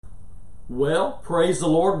Well, praise the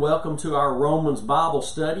Lord. Welcome to our Romans Bible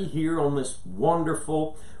study here on this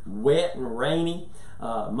wonderful, wet and rainy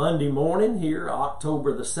Monday morning here,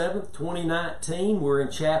 October the 7th, 2019. We're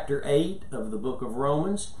in chapter 8 of the book of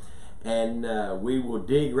Romans, and we will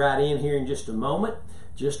dig right in here in just a moment.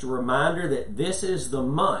 Just a reminder that this is the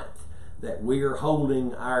month that we are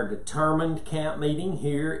holding our determined camp meeting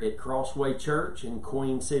here at Crossway Church in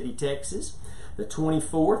Queen City, Texas. The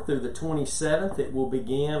 24th through the 27th, it will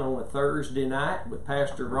begin on a Thursday night with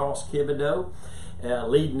Pastor Ross Kibido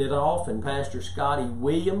leading it off, and Pastor Scotty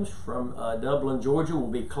Williams from Dublin, Georgia will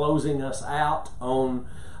be closing us out on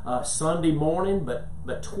Sunday morning. But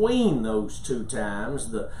between those two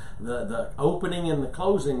times, the opening and the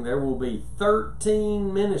closing, there will be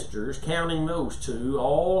 13 ministers, counting those two,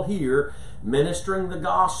 all here ministering the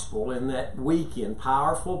gospel in that weekend.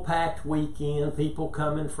 Powerful, packed weekend, people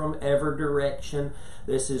coming from every direction.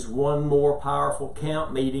 This is one more powerful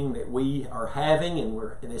camp meeting that we are having, and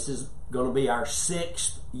this is going to be our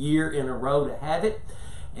 6th year in a row to have it.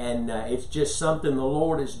 And it's just something the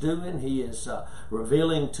Lord is doing. He is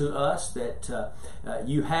revealing to us that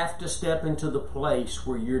you have to step into the place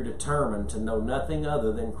where you're determined to know nothing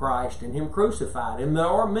other than Christ and Him crucified. And there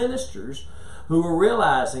are ministers who are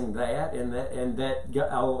realizing that and that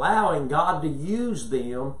allowing God to use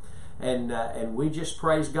them, and we just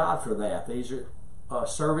praise God for that. These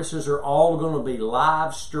services are all going to be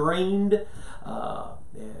live streamed.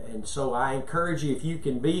 And so I encourage you, if you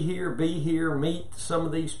can be here, meet some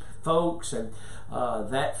of these folks. And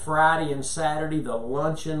that Friday and Saturday, the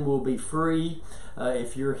luncheon will be free.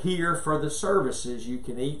 If you're here for the services, you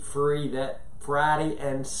can eat free that Friday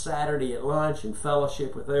and Saturday at lunch and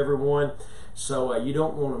fellowship with everyone. So you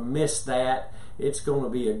don't want to miss that. It's going to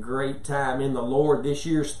be a great time in the Lord. This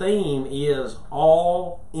year's theme is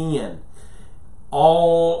all in.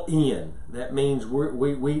 All in. That means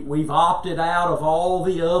we've opted out of all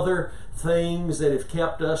the other things that have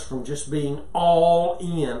kept us from just being all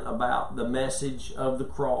in about the message of the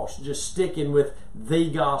cross. Just sticking with the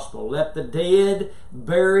gospel. Let the dead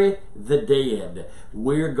bury the dead.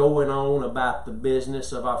 We're going on about the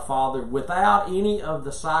business of our Father without any of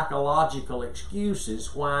the psychological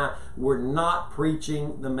excuses why we're not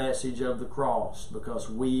preaching the message of the cross, because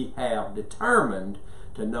we have determined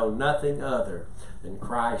to know nothing other than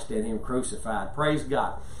Christ and Him crucified. Praise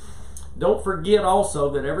God. Don't forget also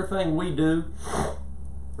that everything we do,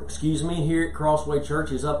 here at Crossway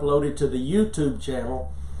Church is uploaded to the YouTube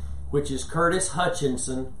channel, which is Curtis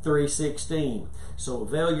Hutchinson 316. So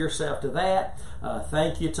avail yourself to that.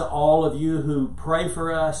 Thank you to all of you who pray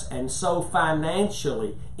for us and sow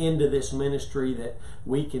financially into this ministry, that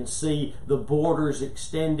we can see the borders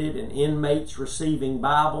extended and inmates receiving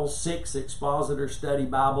Bibles. 6 expositor study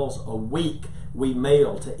Bibles a week we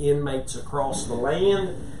mail to inmates across the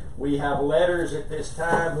land. We have letters at this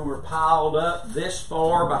time who are piled up this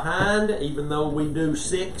far behind. Even though we do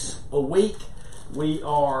 6 a week, we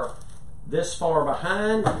are this far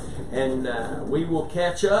behind, and we will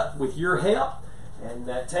catch up with your help. And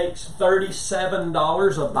that takes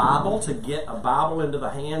 $37 a Bible to get a Bible into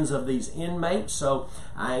the hands of these inmates. So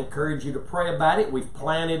I encourage you to pray about it. We've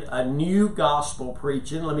planted a new gospel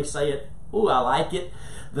preaching. Let me say it. Ooh, I like it.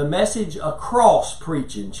 The Message Across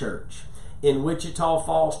Preaching Church in Wichita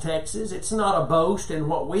Falls, Texas. It's not a boast in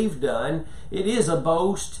what we've done. It is a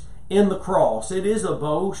boast in the cross. It is a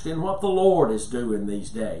boast in what the Lord is doing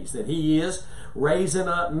these days, that He is raising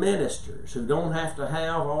up ministers who don't have to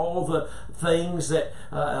have all the things that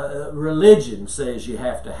religion says you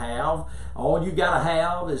have to have. All you got to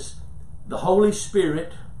have is the Holy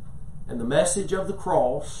Spirit and the message of the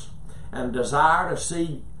cross, and desire to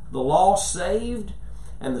see the lost saved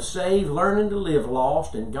and the saved learning to live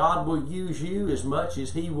lost, and God will use you as much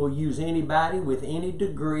as He will use anybody with any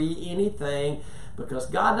degree, anything, because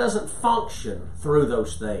God doesn't function through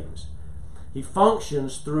those things. He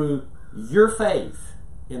functions through your faith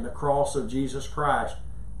in the cross of Jesus Christ,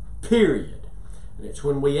 period. And it's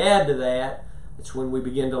when we add to that, it's when we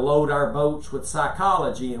begin to load our boats with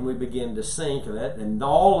psychology and we begin to sink that. And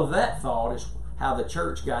all of that thought is how the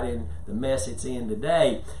church got in the mess it's in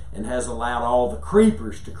today, and has allowed all the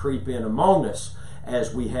creepers to creep in among us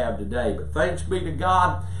as we have today. But thanks be to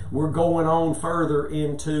God, we're going on further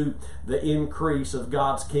into the increase of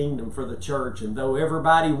God's kingdom for the church. And though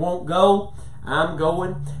everybody won't go, I'm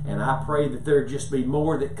going, and I pray that there just be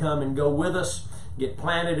more that come and go with us, get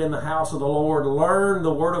planted in the house of the Lord, learn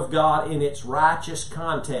the Word of God in its righteous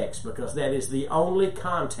context, because that is the only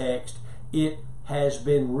context it has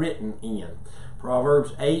been written in.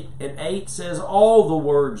 Proverbs 8:8 says, all the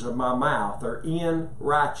words of my mouth are in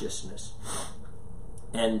righteousness.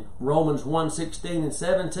 And Romans 1:16 and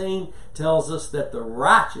 17 tells us that the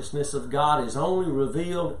righteousness of God is only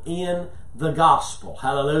revealed in the gospel.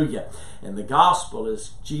 Hallelujah. And the gospel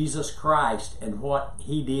is Jesus Christ and what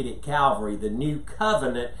He did at Calvary. The new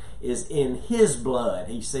covenant is in His blood,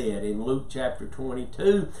 He said in Luke chapter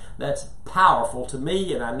 22. That's powerful to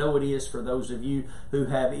me, and I know it is for those of you who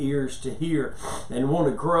have ears to hear and want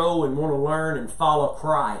to grow and want to learn and follow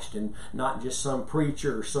Christ, and not just some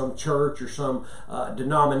preacher or some church or some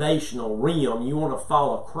denominational realm. You want to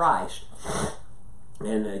follow Christ.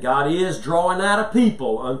 And God is drawing out a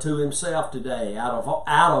people unto Himself today, out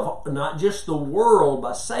of not just the world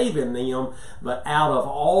by saving them, but out of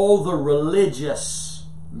all the religious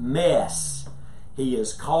mess. He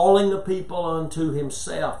is calling the people unto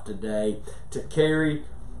Himself today to carry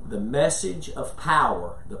the message of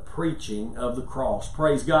power, the preaching of the cross.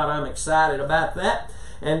 Praise God, I'm excited about that.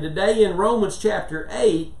 And today in Romans chapter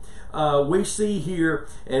 8, we see here,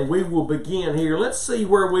 and we will begin here. Let's see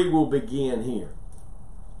where we will begin here.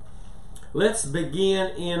 Let's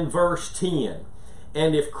begin in verse 10.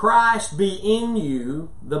 And if Christ be in you,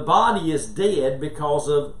 the body is dead because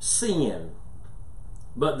of sin,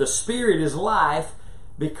 but the Spirit is life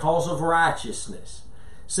because of righteousness.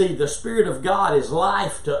 See, the Spirit of God is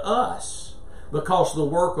life to us because the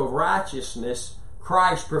work of righteousness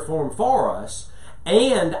Christ performed for us,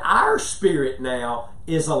 and our spirit now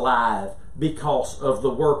is alive because of the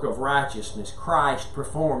work of righteousness Christ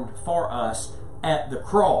performed for us at the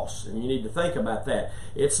cross. And you need to think about that.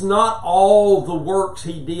 It's not all the works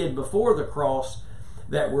He did before the cross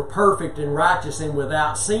that were perfect and righteous and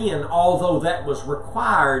without sin, although that was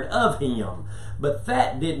required of Him. But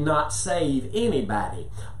that did not save anybody.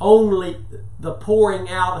 Only the pouring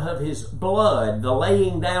out of His blood, the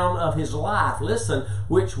laying down of His life, listen,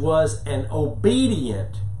 which was an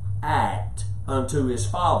obedient act unto His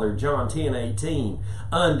Father, John 10:18.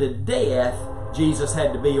 Unto death, Jesus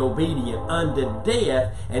had to be obedient unto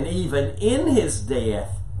death, and even in His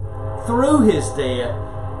death, through His death,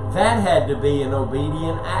 that had to be an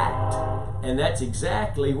obedient act. And that's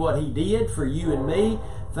exactly what He did for you and me.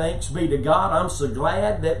 Thanks be to God. I'm so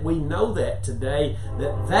glad that we know that today,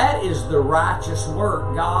 that is the righteous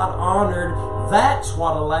work God honored. That's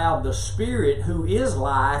what allowed the Spirit, who is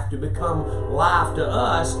life, to become life to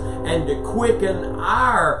us and to quicken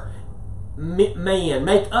our man,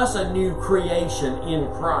 make us a new creation in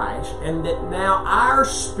Christ, and that now our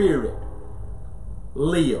spirit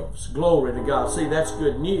lives. Glory to God. See, that's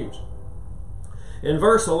good news. In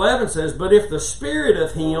verse 11 says, but if the Spirit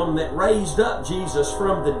of Him that raised up Jesus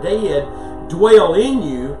from the dead dwell in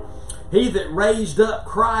you, He that raised up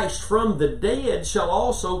Christ from the dead shall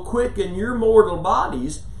also quicken your mortal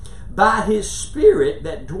bodies by His Spirit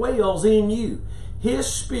that dwells in you. His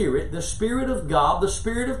Spirit, the Spirit of God, the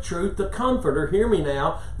Spirit of truth, the Comforter, hear me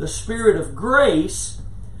now, the Spirit of grace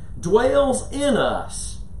dwells in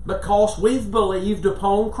us because we've believed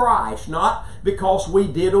upon Christ, not because we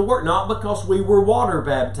did a work, not because we were water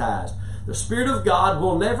baptized. The Spirit of God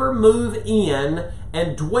will never move in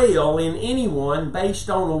and dwell in anyone based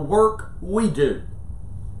on a work we do.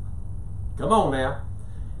 Come on now.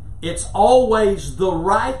 It's always the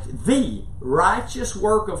righteous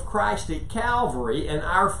work of Christ at Calvary and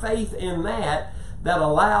our faith in that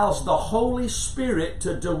allows the Holy Spirit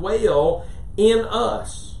to dwell in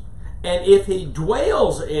us. And if He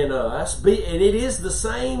dwells in us, and it is the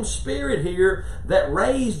same Spirit here that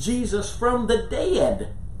raised Jesus from the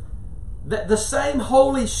dead, that the same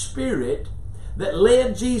Holy Spirit that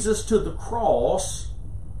led Jesus to the cross,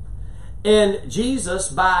 and Jesus,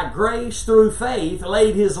 by grace through faith,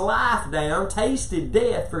 laid His life down, tasted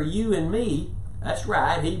death for you and me. That's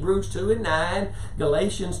right, Hebrews 2:9,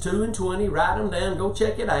 Galatians 2:20, write them down, go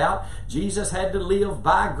check it out. Jesus had to live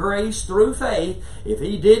by grace through faith. If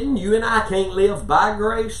He didn't, you and I can't live by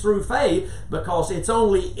grace through faith, because it's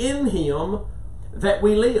only in Him that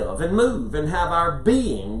we live and move and have our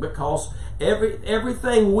being, because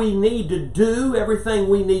everything we need to do, everything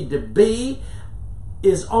we need to be,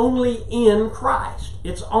 is only in Christ.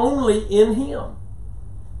 It's only in Him.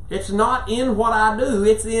 It's not in what I do.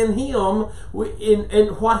 It's in Him, in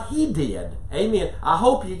what He did. Amen. I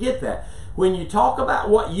hope you get that. When you talk about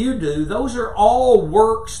what you do, those are all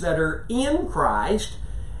works that are in Christ,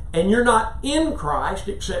 and you're not in Christ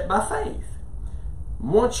except by faith.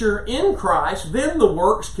 Once you're in Christ, then the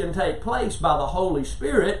works can take place by the Holy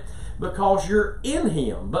Spirit, because you're in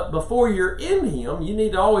Him. But before you're in Him, you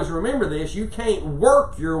need to always remember this, you can't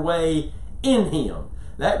work your way in Him.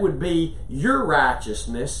 That would be your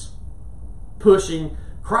righteousness pushing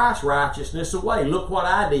Christ's righteousness away. Look what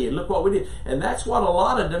I did. Look what we did. And that's what a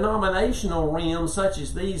lot of denominational realms such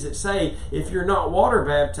as these that say if you're not water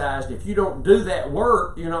baptized, if you don't do that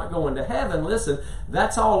work, you're not going to heaven. Listen,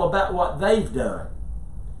 that's all about what they've done.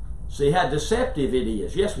 See how deceptive it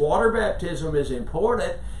is. Yes, water baptism is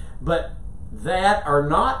important, but that or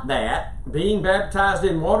not that, being baptized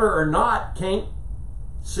in water or not, can't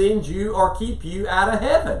send you or keep you out of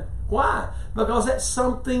heaven. Why? Because that's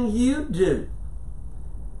something you do.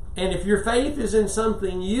 And if your faith is in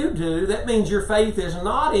something you do, that means your faith is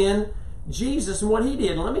not in Jesus and what He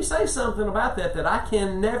did. And let me say something about that I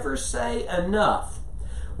can never say enough.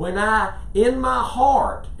 When I, in my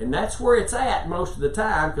heart, and that's where it's at most of the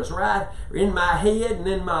time, because right in my head and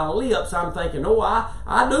in my lips, I'm thinking, oh,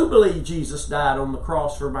 I do believe Jesus died on the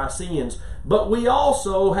cross for my sins. But we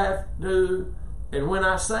also have to, and when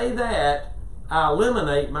I say that, I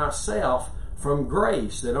eliminate myself from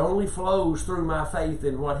grace that only flows through my faith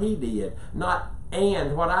in what He did, not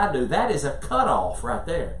and what I do. That is a cutoff right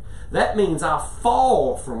there. That means I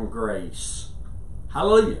fall from grace.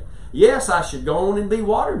 Hallelujah. Yes, I should go on and be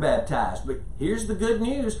water baptized, but here's the good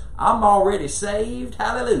news. I'm already saved.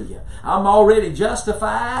 Hallelujah. I'm already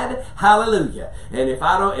justified. Hallelujah. And if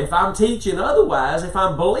I'm teaching otherwise, if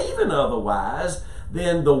I'm believing otherwise,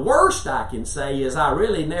 then the worst I can say is I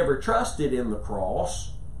really never trusted in the cross.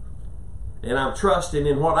 And I'm trusting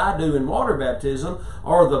in what I do in water baptism,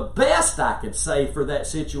 or the best I could say for that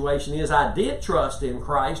situation is I did trust in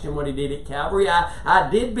Christ and what He did at Calvary. I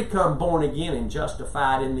did become born again and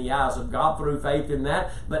justified in the eyes of God through faith in that.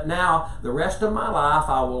 But now, the rest of my life,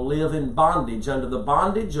 I will live in bondage, under the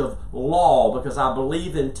bondage of law, because I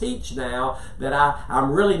believe and teach now that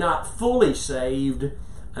I'm really not fully saved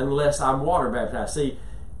unless I'm water baptized. See,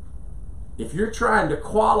 if you're trying to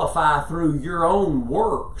qualify through your own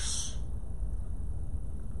works,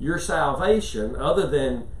 your salvation, other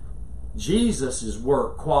than Jesus'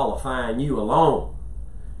 work qualifying you alone,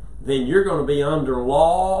 then you're going to be under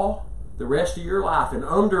law the rest of your life. And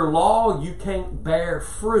under law, you can't bear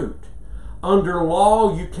fruit. Under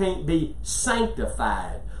law, you can't be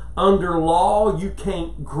sanctified. Under law, you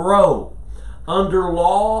can't grow. Under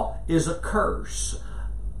law is a curse.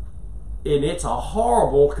 And it's a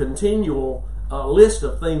horrible, continual list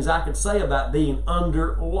of things I could say about being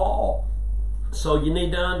under law. So you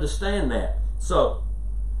need to understand that. So,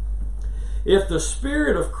 if the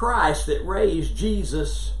Spirit of Christ that raised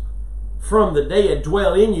Jesus from the dead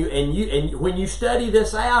dwell in you, and when you study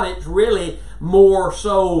this out, it's really more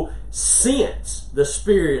so since the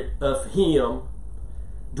Spirit of Him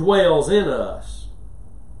dwells in us.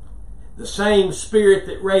 The same Spirit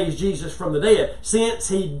that raised Jesus from the dead, since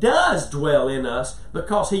He does dwell in us,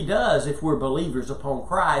 because He does if we're believers upon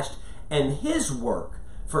Christ and His work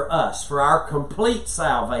for us, for our complete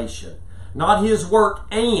salvation. Not His work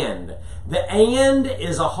and. The and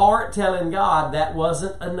is a heart telling God that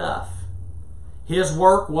wasn't enough. His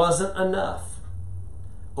work wasn't enough.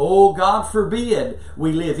 Oh, God forbid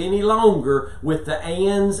we live any longer with the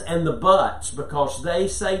ands and the buts, because they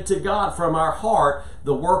say to God from our heart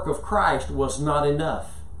the work of Christ was not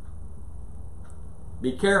enough.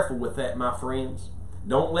 Be careful with that, my friends.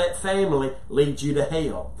 Don't let family lead you to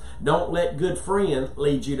hell. Don't let good friends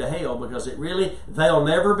lead you to hell, because they'll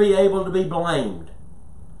never be able to be blamed.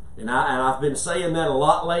 And I've been saying that a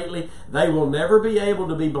lot lately. They will never be able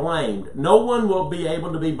to be blamed. No one will be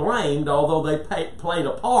able to be blamed, although they played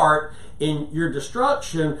a part in your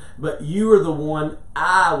destruction, but you were the one,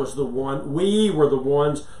 I was the one, we were the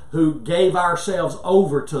ones who gave ourselves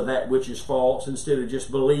over to that which is false instead of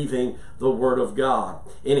just believing the Word of God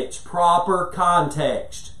in its proper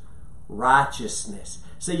context. Righteousness.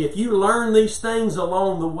 See, if you learn these things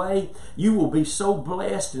along the way, you will be so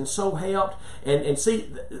blessed and so helped. And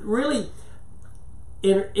see, really,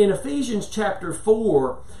 in Ephesians chapter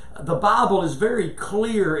 4, the Bible is very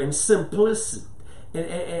clear and simplistic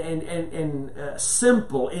and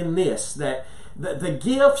simple in this, that the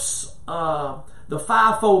gifts, the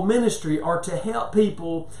fivefold ministry, are to help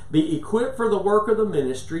people be equipped for the work of the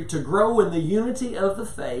ministry, to grow in the unity of the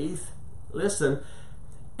faith, listen,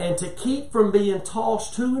 and to keep from being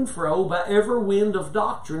tossed to and fro by every wind of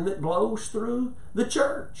doctrine that blows through the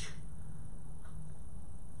church.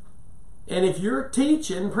 And if you're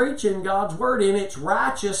preaching God's Word in its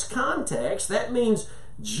righteous context, that means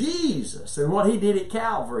Jesus and what He did at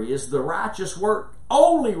Calvary is the righteous work,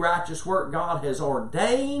 only righteous work God has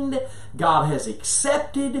ordained, God has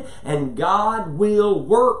accepted, and God will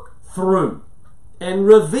work through and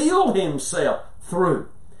reveal Himself through.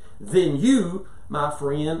 Then you, my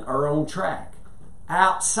friend, are on track.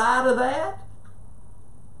 Outside of that,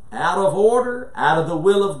 out of order, out of the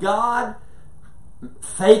will of God,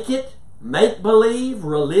 fake it, make-believe,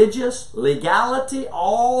 religious, legality,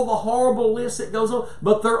 all the horrible list that goes on,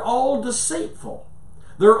 but they're all deceitful.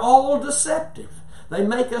 They're all deceptive. They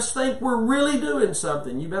make us think we're really doing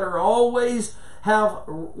something. You better always have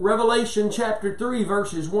Revelation chapter 3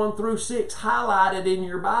 verses 1 through 6 highlighted in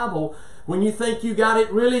your Bible when you think you got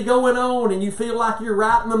it really going on and you feel like you're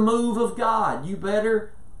right in the move of God. You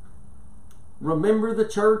better remember the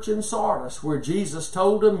church in Sardis where Jesus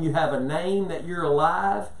told them, you have a name that you're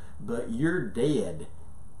alive, but you're dead.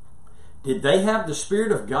 Did they have the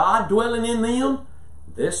Spirit of God dwelling in them?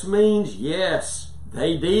 This means yes,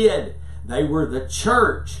 they did. They were the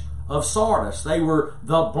church of Sardis. They were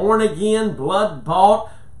the born-again,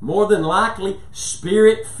 blood-bought, more than likely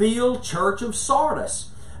Spirit-filled church of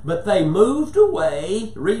Sardis. But they moved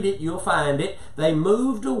away, read it, you'll find it, they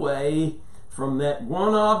moved away from that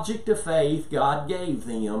one object of faith God gave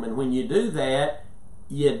them. And when you do that,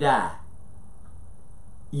 you die.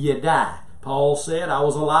 You die. Paul said, I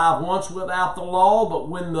was alive once without the law, but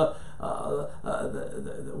when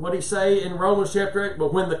what did he say in Romans chapter 8?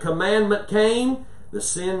 But when the commandment came, the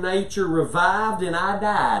sin nature revived and I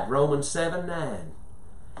died. Romans 7:9.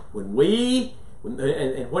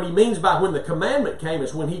 And what he means by when the commandment came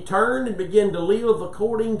is when he turned and began to live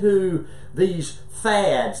according to these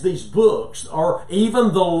fads, these books, or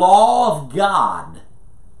even the law of God,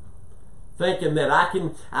 thinking that I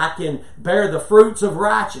can bear the fruits of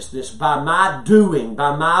righteousness by my doing,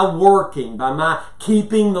 by my working, by my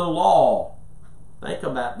keeping the law. Think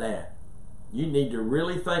about that. You need to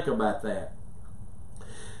really think about that.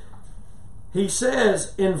 He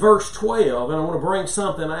says in verse 12, and I want to bring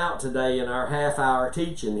something out today in our half-hour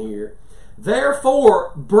teaching here.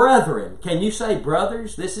 Therefore, brethren, can you say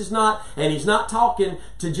brothers? This is not, and he's not talking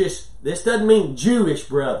to just, this doesn't mean Jewish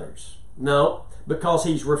brothers. No, because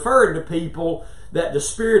he's referring to people that the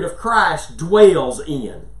Spirit of Christ dwells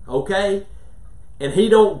in, okay? And he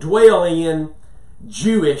don't dwell in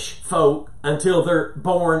Jewish folk until they're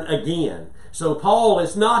born again. So Paul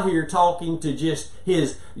is not here talking to just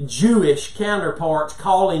his Jewish counterparts,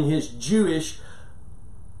 calling his Jewish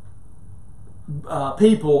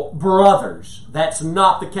people brothers. That's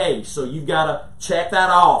not the case. So you've got to check that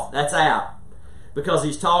off. That's out. Because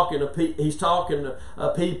he's talking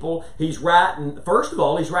to people. He's writing, first of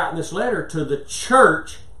all, he's writing this letter to the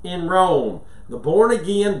church in Rome. The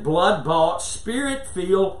born-again, blood-bought,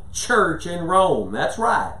 Spirit-filled church in Rome. That's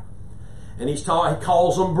right. And he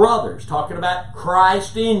calls them brothers, talking about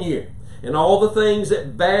Christ in you and all the things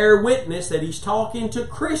that bear witness that he's talking to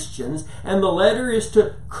Christians, and the letter is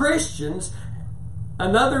to Christians.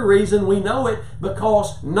 Another reason we know it,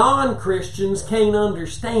 because non-Christians can't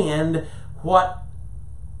understand what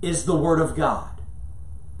is the Word of God.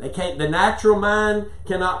 They can't. The natural mind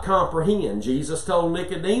cannot comprehend. Jesus told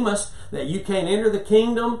Nicodemus that you can't enter the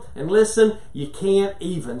kingdom, and listen, you can't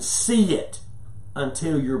even see it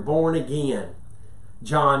until you're born again.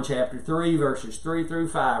 John chapter 3 verses 3 through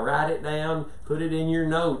 5. Write it down. Put it in your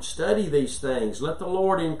notes. Study these things. Let the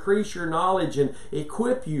Lord increase your knowledge and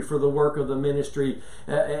equip you for the work of the ministry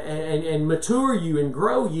and mature you and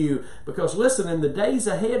grow you. Because listen, in the days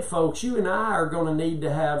ahead, folks, you and I are going to need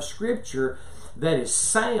to have Scripture that is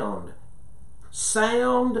sound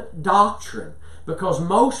doctrine. Because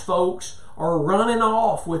most folks are running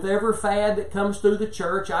off with every fad that comes through the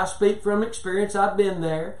church. I speak from experience. I've been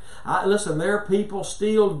there. Listen, there are people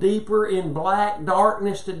still deeper in black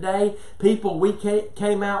darkness today. People we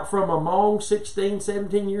came out from among 16,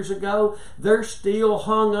 17 years ago. They're still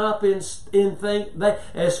hung up in things.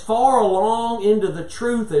 As far along into the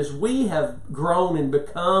truth as we have grown and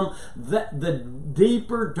become, the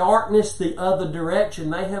deeper darkness the other direction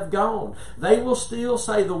they have gone. They will still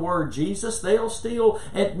say the word Jesus. They'll still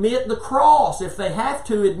admit the cross if they have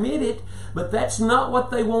to admit it, but that's not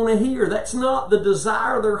what they want to hear. That's not the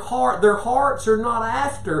desire of their heart. Their hearts are not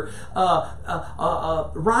after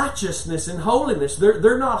righteousness and holiness.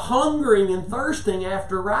 They're not hungering and thirsting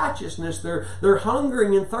after righteousness. They're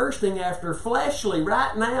hungering and thirsting after fleshly,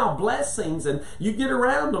 right now, blessings, and you get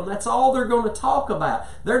around them, that's all they're going to talk about.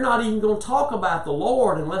 They're not even going to talk about the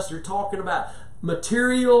Lord unless they're talking about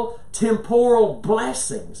material, temporal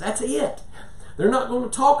blessings. That's it. They're not going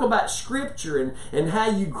to talk about Scripture and how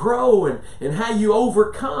you grow and how you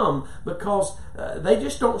overcome, because they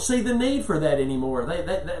just don't see the need for that anymore.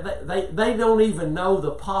 They don't even know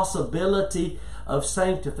the possibility of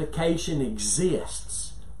sanctification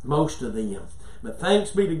exists, most of them. But thanks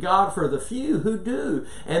be to God for the few who do.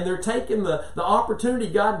 And they're taking the opportunity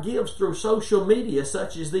God gives through social media,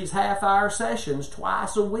 such as these half-hour sessions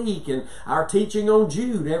twice a week, and our teaching on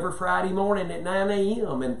Jude every Friday morning at 9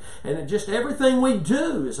 a.m. And just everything we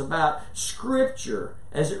do is about Scripture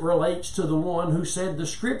as it relates to the one who said the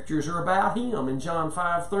Scriptures are about Him in John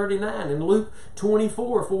 5:39 and Luke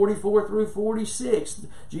 24:44 through 46.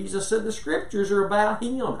 Jesus said the Scriptures are about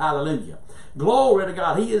Him. Hallelujah. Glory to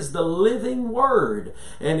God. He is the living Word.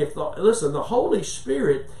 And the Holy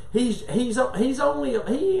Spirit, He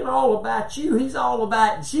ain't all about you. He's all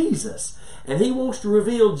about Jesus. And He wants to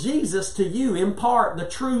reveal Jesus to you, impart the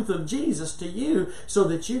truth of Jesus to you, so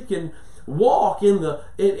that you can walk in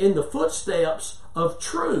the footsteps of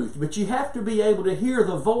truth. But you have to be able to hear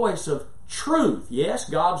the voice of truth. Yes,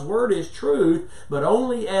 God's Word is truth, but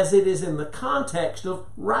only as it is in the context of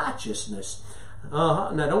righteousness.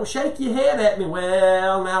 Now don't shake your head at me.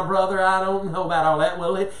 Well, now brother, I don't know about all that.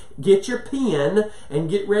 Well, get your pen and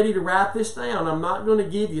get ready to write this down. I'm not going to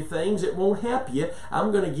give you things that won't help you.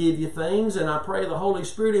 I'm going to give you things, and I pray the Holy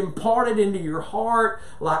Spirit impart it into your heart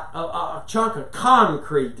like a chunk of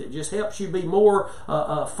concrete that just helps you be more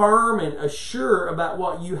firm and assured about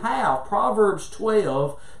what you have. Proverbs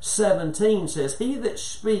 12:17 says, "He that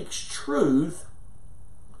speaks truth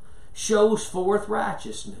shows forth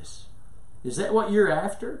righteousness." Is that what you're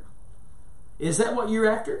after? Is that what you're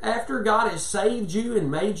after? After God has saved you and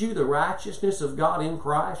made you the righteousness of God in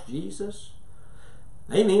Christ Jesus?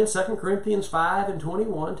 Amen. 2 Corinthians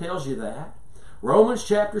 5:21 tells you that. Romans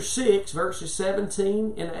chapter 6, verses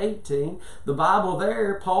 17 and 18, the Bible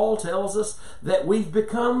there, Paul tells us that we've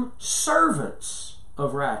become servants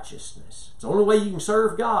of righteousness. It's the only way you can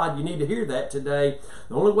serve God. You need to hear that today.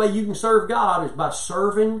 The only way you can serve God is by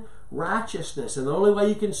serving righteousness. And the only way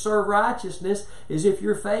you can serve righteousness is if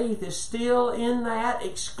your faith is still in that,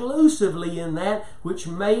 exclusively in that, which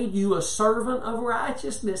made you a servant of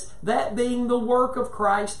righteousness. That being the work of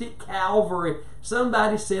Christ at Calvary.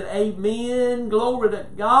 Somebody said, amen, glory to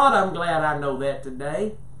God. I'm glad I know that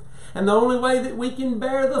today. And the only way that we can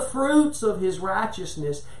bear the fruits of His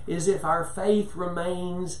righteousness is if our faith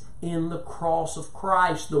remains in the cross of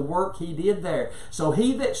Christ, the work He did there. So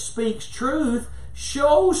he that speaks truth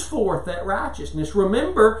shows forth that righteousness.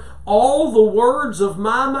 Remember, all the words of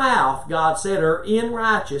my mouth, God said, are in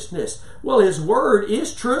righteousness. Well, His Word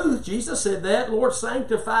is truth. Jesus said that. Lord,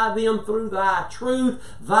 sanctify them through Thy truth.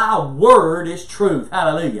 Thy Word is truth.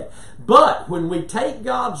 Hallelujah. But when we take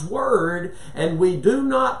God's Word and we do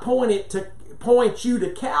not point you to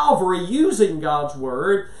Calvary using God's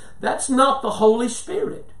Word, that's not the Holy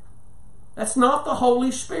Spirit. That's not the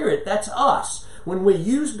Holy Spirit. That's us. When we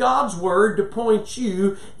use God's Word to point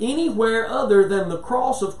you anywhere other than the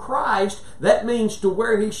cross of Christ, that means to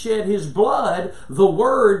where He shed His blood, the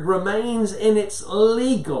Word remains in its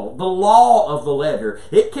legal, the law of the letter.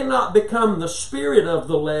 It cannot become the spirit of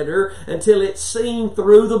the letter until it's seen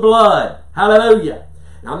through the blood. Hallelujah.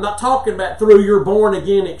 Now, I'm not talking about through your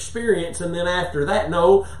born-again experience and then after that.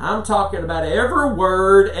 No, I'm talking about every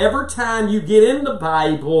word, every time you get in the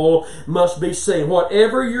Bible must be seen.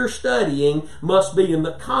 Whatever you're studying must be in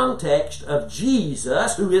the context of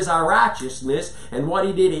Jesus, who is our righteousness, and what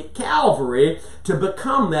He did at Calvary to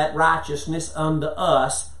become that righteousness unto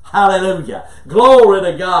us. Hallelujah. Glory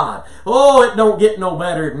to God. Oh, it don't get no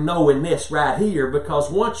better than knowing this right here,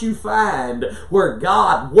 because once you find where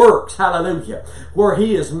God works, hallelujah, where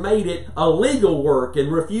He has made it a legal work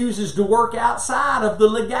and refuses to work outside of the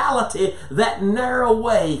legality, that narrow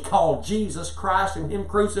way called Jesus Christ and Him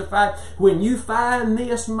crucified, when you find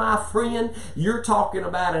this, my friend, you're talking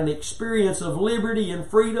about an experience of liberty and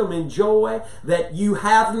freedom and joy that you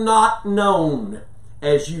have not known.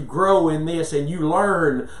 As you grow in this and you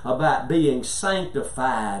learn about being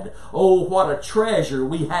sanctified. Oh, what a treasure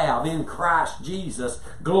we have in Christ Jesus.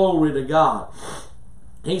 Glory to God.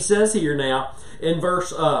 He says here now in verse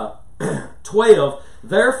 12,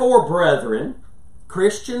 therefore, brethren,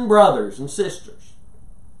 Christian brothers and sisters,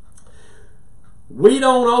 we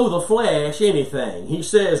don't owe the flesh anything. He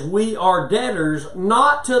says we are debtors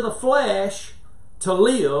not to the flesh to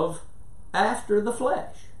live after the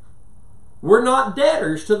flesh. We're not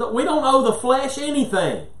debtors to we don't owe the flesh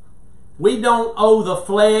anything. We don't owe the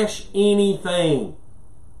flesh anything.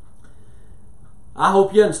 I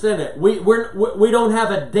hope you understand that. We don't have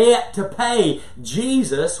a debt to pay.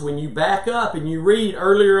 Jesus, when you back up and you read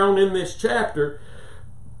earlier on in this chapter,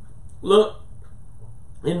 look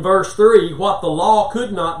in verse 3, what the law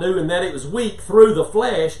could not do, and that it was weak through the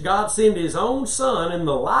flesh, God sent His own Son in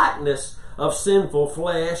the likeness of sinful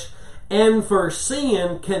flesh, and for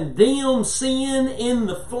sin, condemn sin in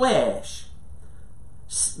the flesh,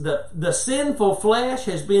 the sinful flesh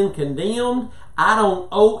has been condemned. I don't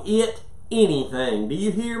owe it anything. Do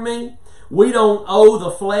you hear me? We don't owe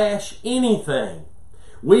the flesh anything.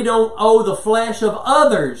 We don't owe the flesh of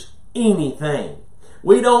others anything.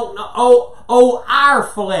 We don't owe our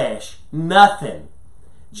flesh nothing.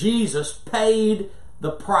 Jesus paid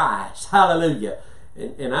the price. Hallelujah.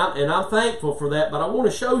 And I'm thankful for that, but I want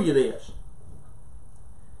to show you this.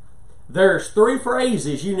 There's 3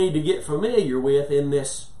 phrases you need to get familiar with in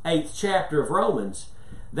this 8th chapter of Romans.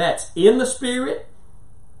 That's in the Spirit,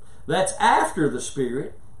 that's after the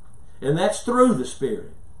Spirit, and that's through the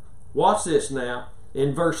Spirit. Watch this now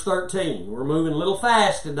in verse 13. We're moving a little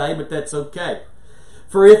fast today, but that's okay.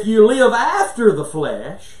 For if you live after the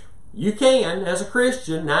flesh, you can, as a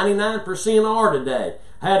Christian, 99% are today.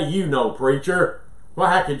 How do you know, preacher? Well,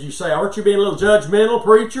 how could you say, aren't you being a little judgmental,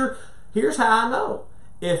 preacher? Here's how I know.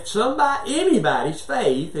 If anybody's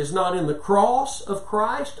faith is not in the cross of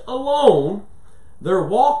Christ alone, they're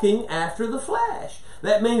walking after the flesh.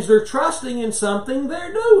 That means they're trusting in something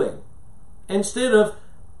they're doing instead of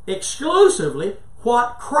exclusively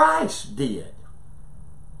what Christ did.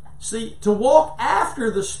 See, to walk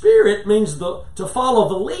after the Spirit means to follow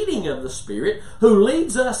the leading of the Spirit, who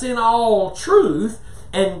leads us in all truth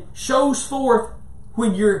and shows forth.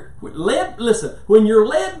 When you're led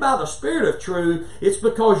by the Spirit of truth, it's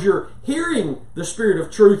because you're hearing the Spirit of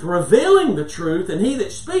truth, revealing the truth, and he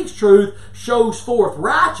that speaks truth shows forth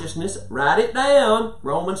righteousness. Write it down,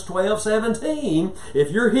 Romans 12:17.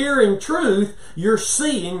 If you're hearing truth, you're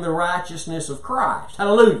seeing the righteousness of Christ.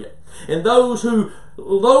 Hallelujah. And those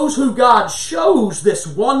who God shows this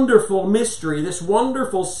wonderful mystery, this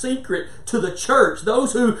wonderful secret to the church,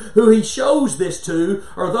 those who he shows this to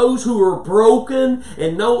are those who are broken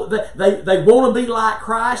and know that they want to be like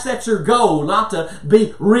Christ. That's their goal, not to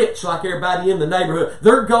be rich like everybody in the neighborhood.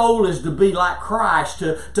 Their goal is to be like Christ,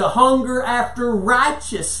 to hunger after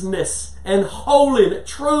righteousness and holiness,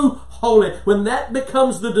 true holiness. When that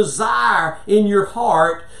becomes the desire in your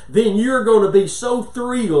heart, then you're going to be so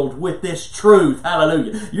thrilled with this truth.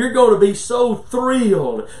 Hallelujah. You're going to be so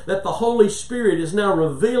thrilled that the Holy Spirit is now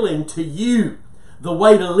revealing to you the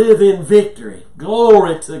way to live in victory.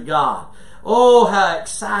 Glory to God. Oh, how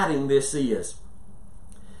exciting this is.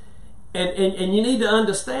 And you need to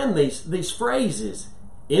understand these phrases.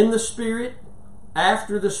 In the Spirit,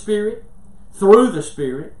 after the Spirit, through the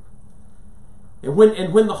Spirit. And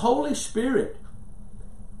when the Holy Spirit,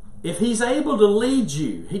 if He's able to lead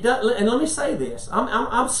you, He does. And let me say this: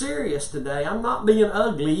 I'm serious today. I'm not being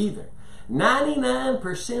ugly either.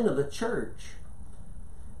 99% of the church,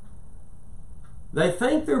 they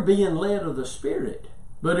think they're being led of the Spirit,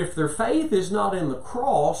 but if their faith is not in the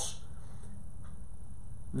cross,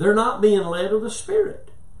 they're not being led of the Spirit.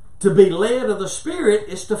 To be led of the Spirit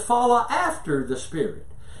is to follow after the Spirit.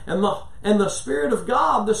 And the Spirit of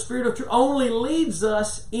God, the Spirit of truth, only leads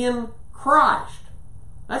us in Christ.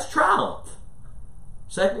 That's triumph.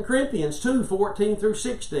 2 Corinthians 2:14 through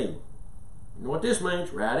 16. You know what this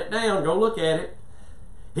means? Write it down. Go look at it.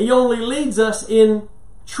 He only leads us in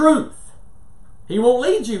truth. He won't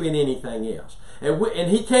lead you in anything else. And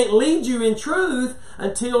He can't lead you in truth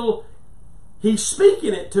until He's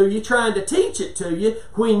speaking it to you, trying to teach it to you.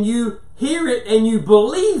 When you hear it and you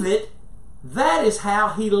believe it, that is how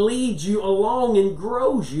He leads you along and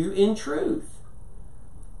grows you in truth.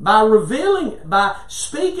 By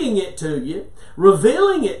speaking it to you,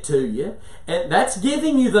 revealing it to you, and that's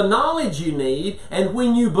giving you the knowledge you need. And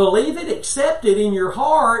when you believe it, accept it in your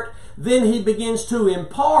heart, then He begins to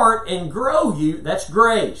impart and grow you. That's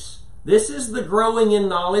grace. This is the growing in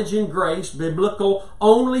knowledge and grace,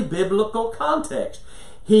 only biblical context.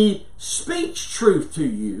 He speaks truth to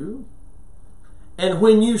you, and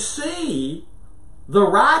when you see the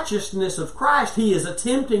righteousness of Christ He is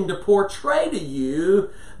attempting to portray to you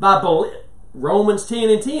by Romans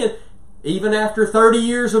 10:10, even after 30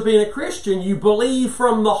 years of being a Christian, you believe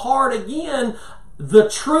from the heart again the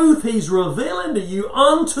truth He's revealing to you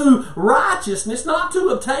unto righteousness, not to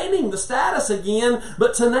obtaining the status again,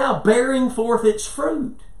 but to now bearing forth its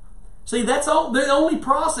fruit. See, that's the only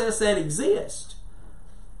process that exists.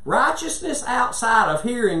 Righteousness outside of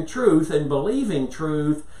hearing truth and believing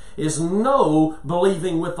truth is no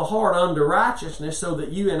believing with the heart unto righteousness, so that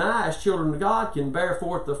you and I, as children of God, can bear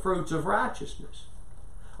forth the fruits of righteousness.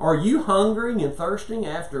 Are you hungering and thirsting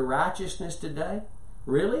after righteousness today?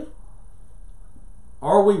 Really?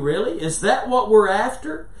 Are we really? Is that what we're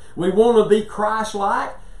after? We want to be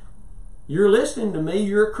Christ-like? You're listening to me,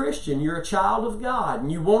 you're a Christian, you're a child of God,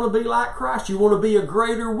 and you want to be like Christ. You want to be a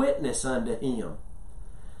greater witness unto Him.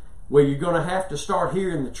 Well, you're going to have to start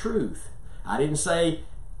hearing the truth. I didn't say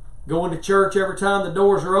going to church every time the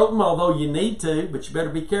doors are open, although you need to, but you better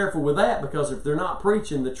be careful with that, because if they're not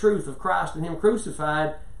preaching the truth of Christ and Him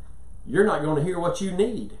crucified, you're not going to hear what you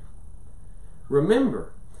need.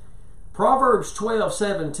 Remember, Proverbs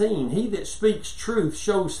 12:17, he that speaks truth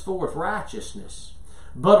shows forth righteousness,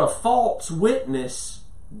 but a false witness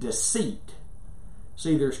deceit.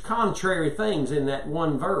 See, there's contrary things in that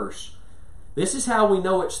one verse. This is how we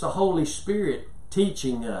know it's the Holy Spirit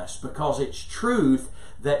teaching us, because it's truth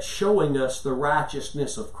that's showing us the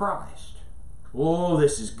righteousness of Christ. Oh,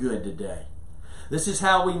 this is good today. This is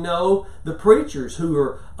how we know the preachers who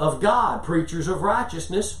are of God, preachers of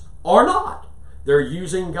righteousness, are not. They're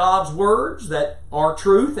using God's words that are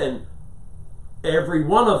truth, and every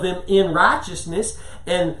one of them in righteousness,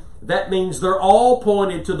 and that means they're all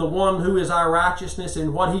pointed to the one who is our righteousness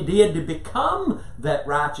and what He did to become that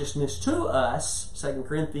righteousness to us. 2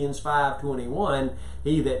 Corinthians 5:21,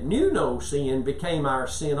 He that knew no sin became our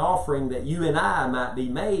sin offering, that you and I might be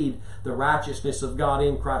made the righteousness of God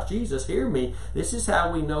in Christ Jesus. Hear me. This is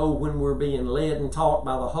how we know when we're being led and taught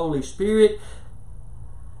by the Holy Spirit.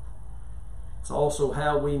 It's also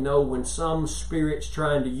how we know when some spirit's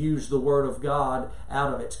trying to use the Word of God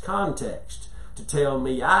out of its context to tell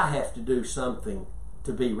me I have to do something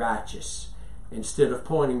to be righteous, instead of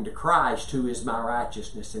pointing to Christ, who is my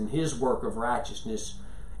righteousness, and His work of righteousness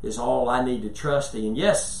is all I need to trust in.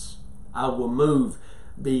 Yes, I will move,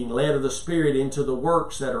 being led of the Spirit, into the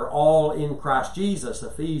works that are all in Christ Jesus,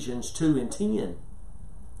 Ephesians 2:10.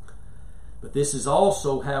 But this is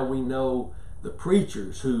also how we know the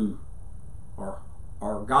preachers who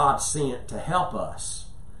are God sent to help us.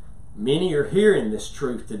 Many are hearing this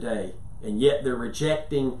truth today, and yet they're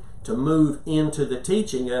rejecting to move into the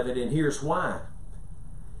teaching of it, and here's why.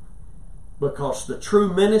 Because the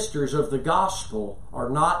true ministers of the gospel are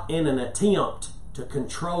not in an attempt to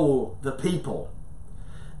control the people.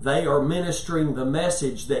 They are ministering the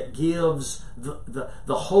message that gives the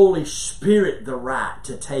Holy Spirit the right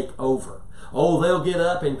to take over. Oh, they'll get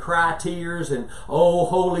up and cry tears and, oh,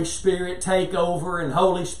 Holy Spirit, take over, and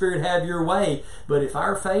Holy Spirit, have your way. But if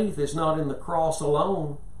our faith is not in the cross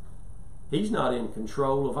alone, He's not in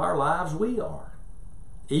control of our lives, we are.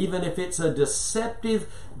 Even if it's a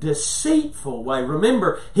deceptive, deceitful way.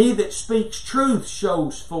 Remember, he that speaks truth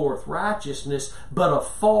shows forth righteousness, but a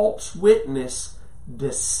false witness,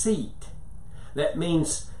 deceit. That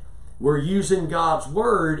means we're using God's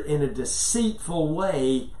Word in a deceitful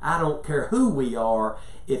way. I don't care who we are,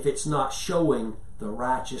 if it's not showing the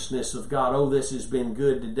righteousness of God. Oh, this has been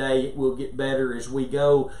good today. It will get better as we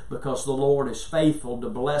go, because the Lord is faithful to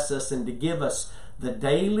bless us and to give us the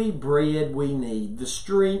daily bread we need, the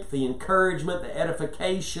strength, the encouragement, the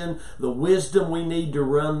edification, the wisdom we need to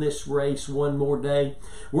run this race one more day.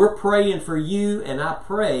 We're praying for you, and I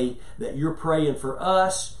pray that you're praying for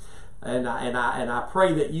us. And I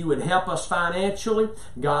pray that you would help us financially.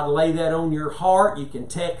 God, lay that on your heart. You can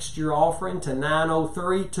text your offering to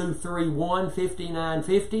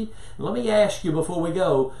 903-231-5950. Let me ask you before we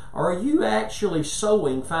go, are you actually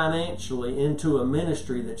sowing financially into a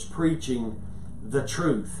ministry that's preaching the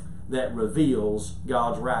truth that reveals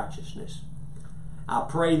God's righteousness? I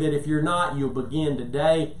pray that if you're not, you'll begin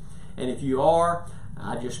today. And if you are,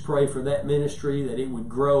 I just pray for that ministry, that it would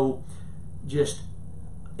grow just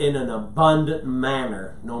in an abundant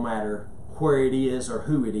manner, no matter where it is or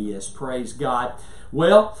who it is. Praise God.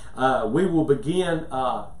 Well, we will begin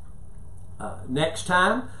next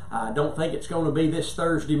time. I don't think it's going to be this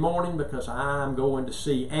Thursday morning, because I'm going to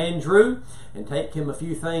see Andrew and take him a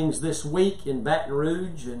few things this week in Baton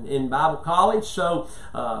Rouge and in Bible College. So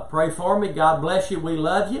pray for me. God bless you. We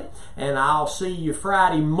love you. And I'll see you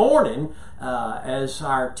Friday morning as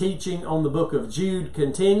our teaching on the book of Jude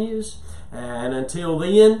continues. And until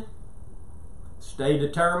then, stay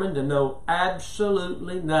determined to know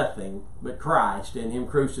absolutely nothing but Christ and Him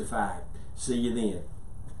crucified. See you then.